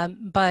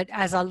 But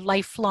as a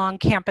lifelong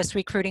campus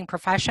recruiting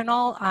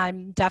professional,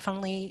 I'm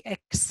definitely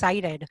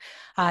excited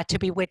to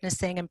be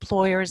witnessing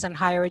employers and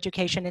higher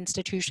education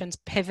institutions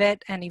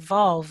pivot and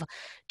evolve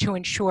to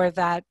ensure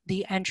that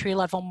the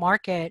entry-level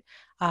market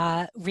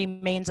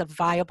remains a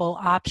viable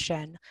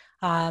option.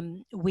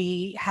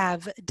 We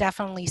have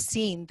definitely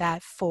seen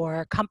that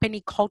for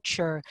company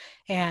culture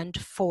and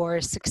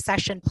for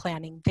succession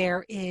planning,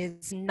 there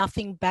is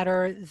nothing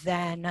better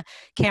than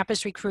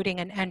campus recruiting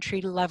and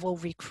entry-level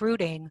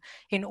recruiting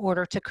in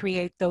order to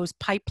create those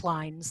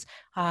pipelines.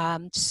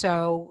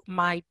 So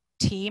my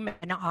team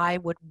and I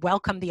would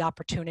welcome the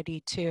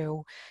opportunity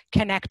to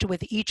connect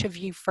with each of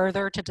you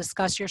further to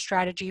discuss your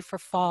strategy for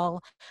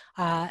fall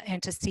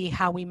and to see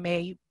how we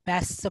may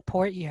best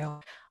support you.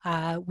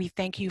 We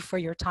thank you for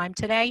your time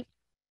today.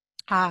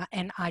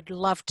 And I'd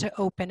love to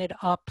open it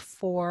up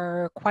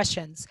for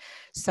questions.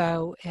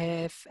 So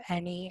if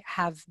any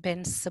have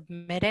been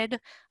submitted,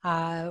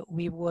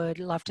 we would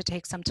love to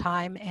take some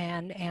time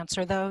and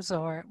answer those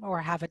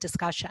or have a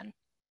discussion.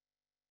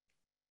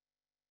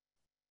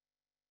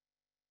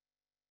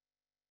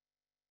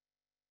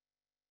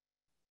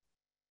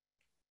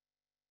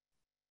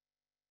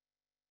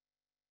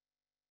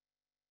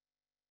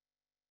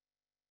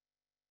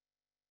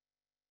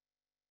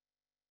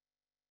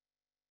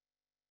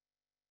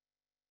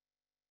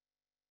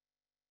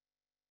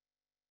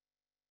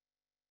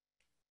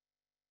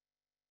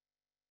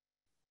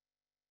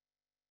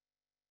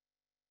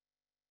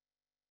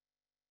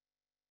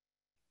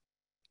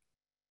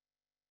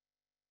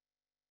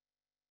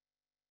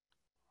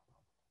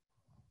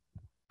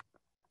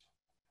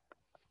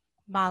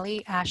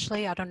 Molly,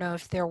 Ashley, I don't know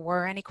if there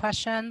were any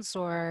questions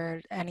or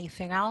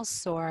anything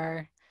else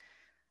or.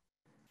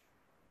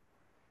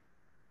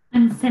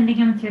 I'm sending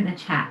them through the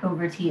chat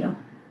over to you.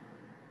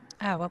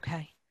 Oh,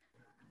 okay.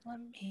 Let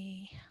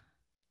me.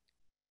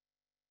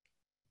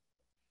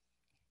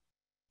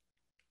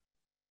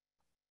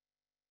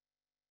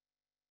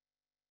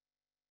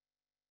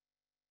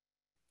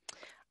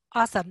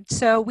 Awesome.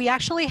 So we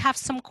actually have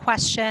some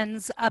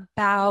questions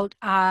about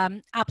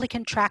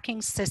applicant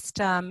tracking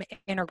system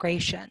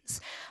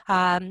integrations.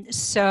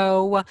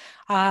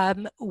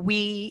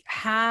 We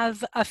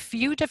have a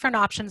few different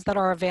options that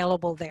are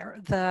available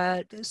there.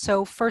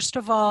 So first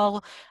of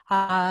all,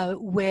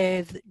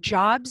 with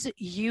jobs,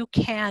 you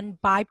can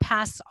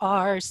bypass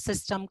our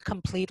system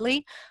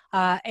completely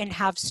and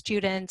have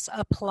students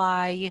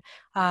apply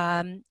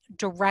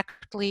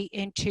directly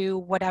into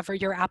whatever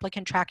your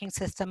applicant tracking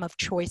system of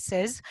choice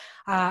is.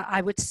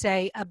 I would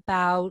say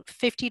about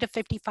 50 to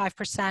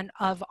 55%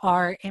 of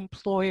our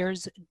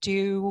employers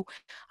do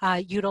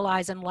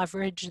utilize and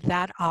leverage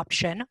that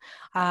option.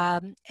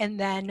 And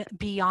then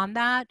beyond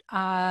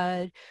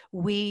that,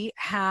 we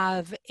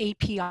have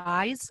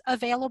APIs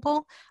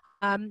available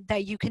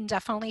that you can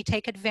definitely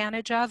take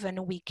advantage of,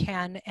 and we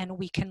can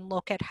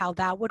look at how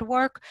that would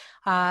work.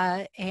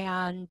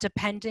 And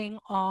depending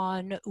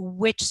on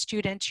which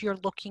students you're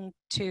looking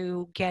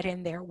to get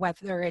in there,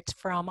 whether it's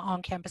from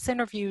on-campus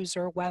interviews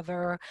or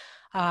whether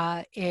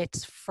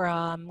it's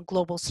from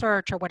global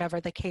search or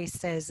whatever the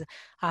case is,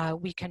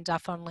 we can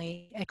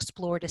definitely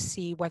explore to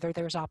see whether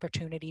there's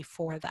opportunity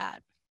for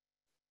that.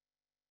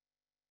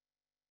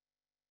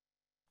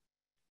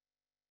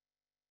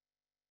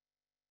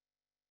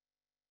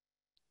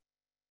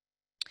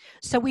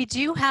 So we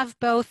do have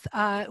both,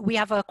 we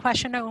have a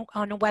question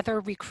on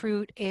whether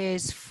Recruit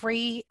is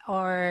free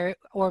or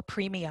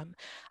premium.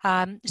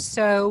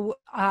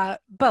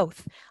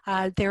 Both.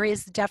 There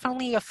is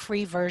definitely a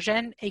free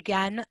version.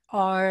 Again,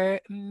 our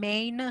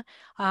main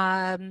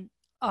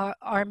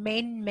our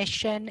main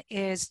mission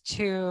is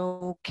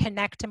to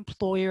connect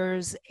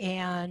employers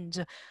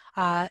and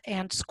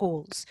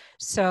schools.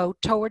 So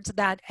towards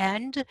that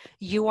end,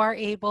 you are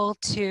able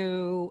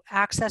to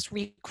access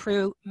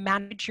Recruit,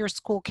 manage your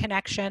school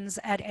connections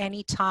at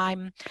any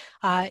time.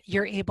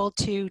 You're able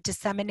to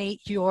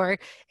disseminate your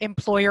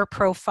employer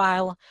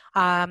profile.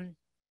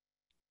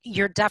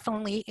 You're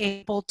definitely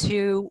able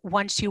to,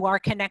 once you are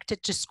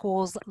connected to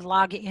schools,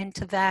 log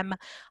into them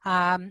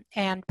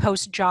and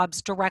post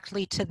jobs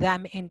directly to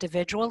them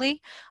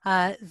individually.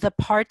 The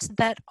parts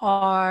that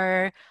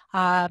are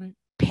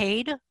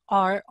paid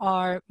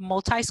are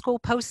multi-school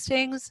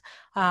postings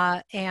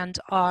and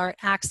are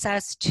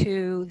access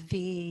to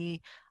the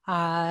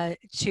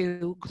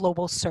to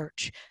global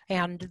search.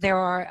 And there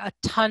are a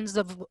ton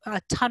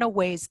of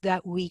ways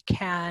that we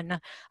can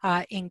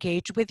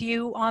engage with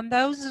you on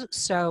those.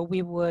 So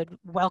we would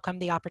welcome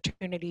the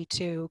opportunity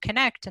to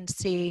connect and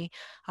see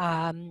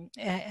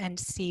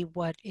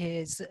what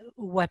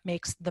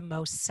makes the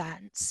most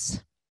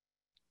sense.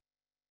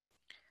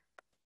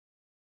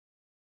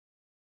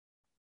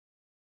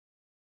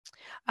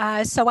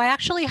 So I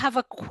actually have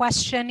a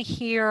question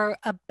here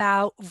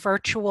about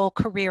virtual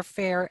career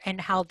fair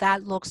and how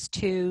that looks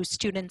to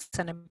students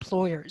and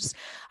employers.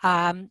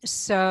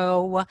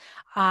 So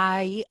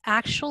I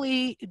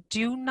actually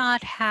do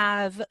not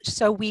have,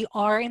 so we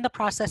are in the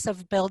process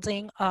of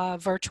building a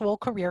virtual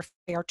career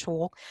fair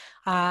tool,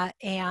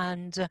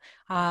 and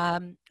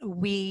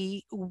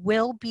we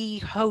will be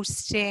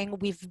hosting,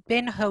 we've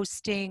been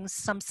hosting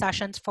some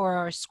sessions for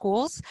our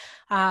schools,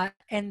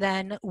 and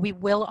then we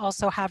will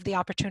also have the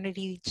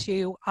opportunity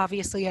to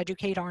obviously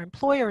educate our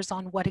employers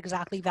on what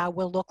exactly that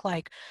will look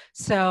like.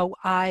 So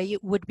I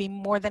would be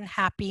more than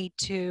happy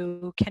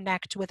to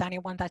connect with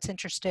anyone that's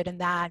interested in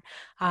that,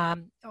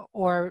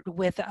 or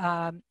with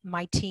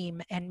my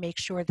team, and make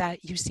sure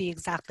that you see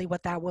exactly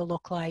what that will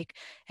look like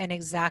and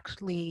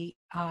exactly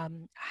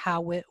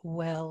how it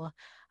will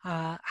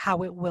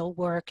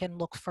work and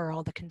look for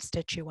all the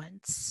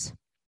constituents.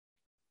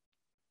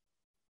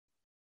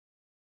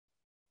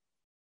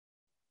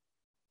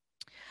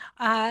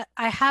 I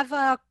have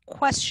a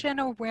question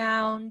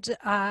around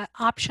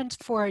options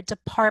for a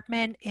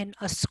department in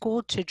a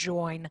school to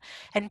join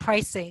and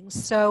pricing.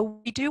 So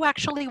we do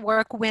actually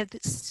work with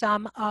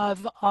some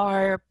of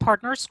our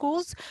partner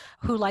schools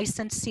who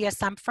license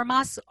CSM from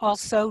us,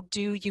 also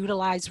do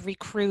utilize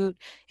Recruit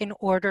in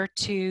order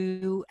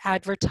to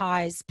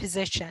advertise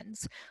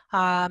positions.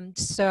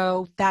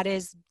 So that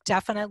is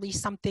definitely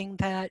something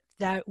that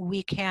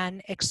we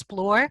can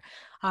explore.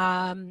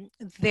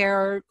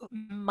 There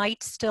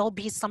might still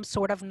be some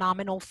sort of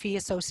nominal fee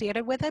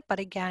associated with it, but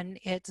again,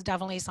 it's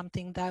definitely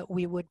something that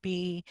we would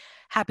be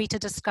happy to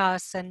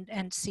discuss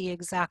and see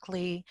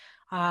exactly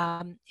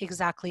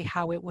exactly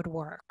how it would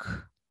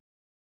work.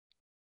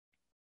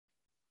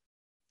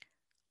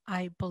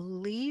 I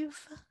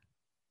believe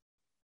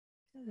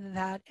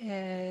that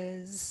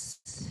is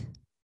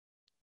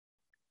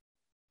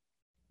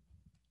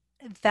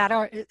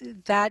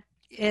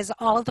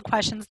all of the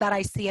questions that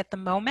I see at the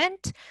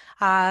moment.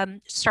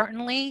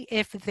 Certainly,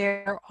 if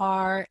there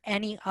are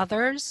any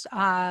others,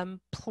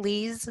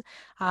 please,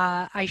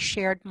 I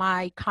shared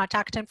my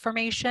contact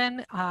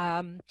information.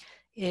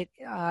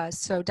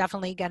 So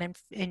definitely get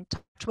in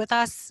touch with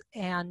us,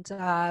 and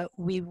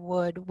we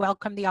would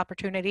welcome the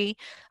opportunity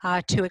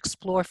to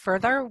explore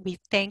further. We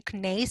thank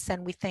NACE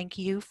and we thank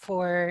you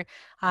for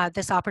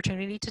this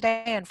opportunity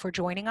today and for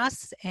joining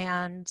us,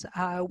 and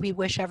we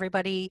wish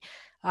everybody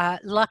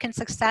luck and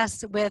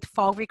success with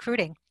fall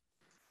recruiting.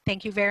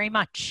 Thank you very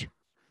much.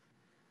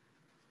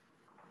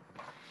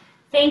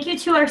 Thank you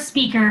to our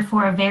speaker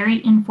for a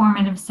very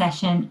informative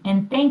session,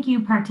 and thank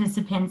you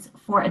participants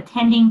for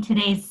attending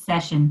today's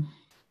session.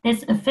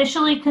 This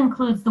officially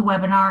concludes the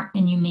webinar,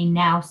 and you may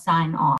now sign off.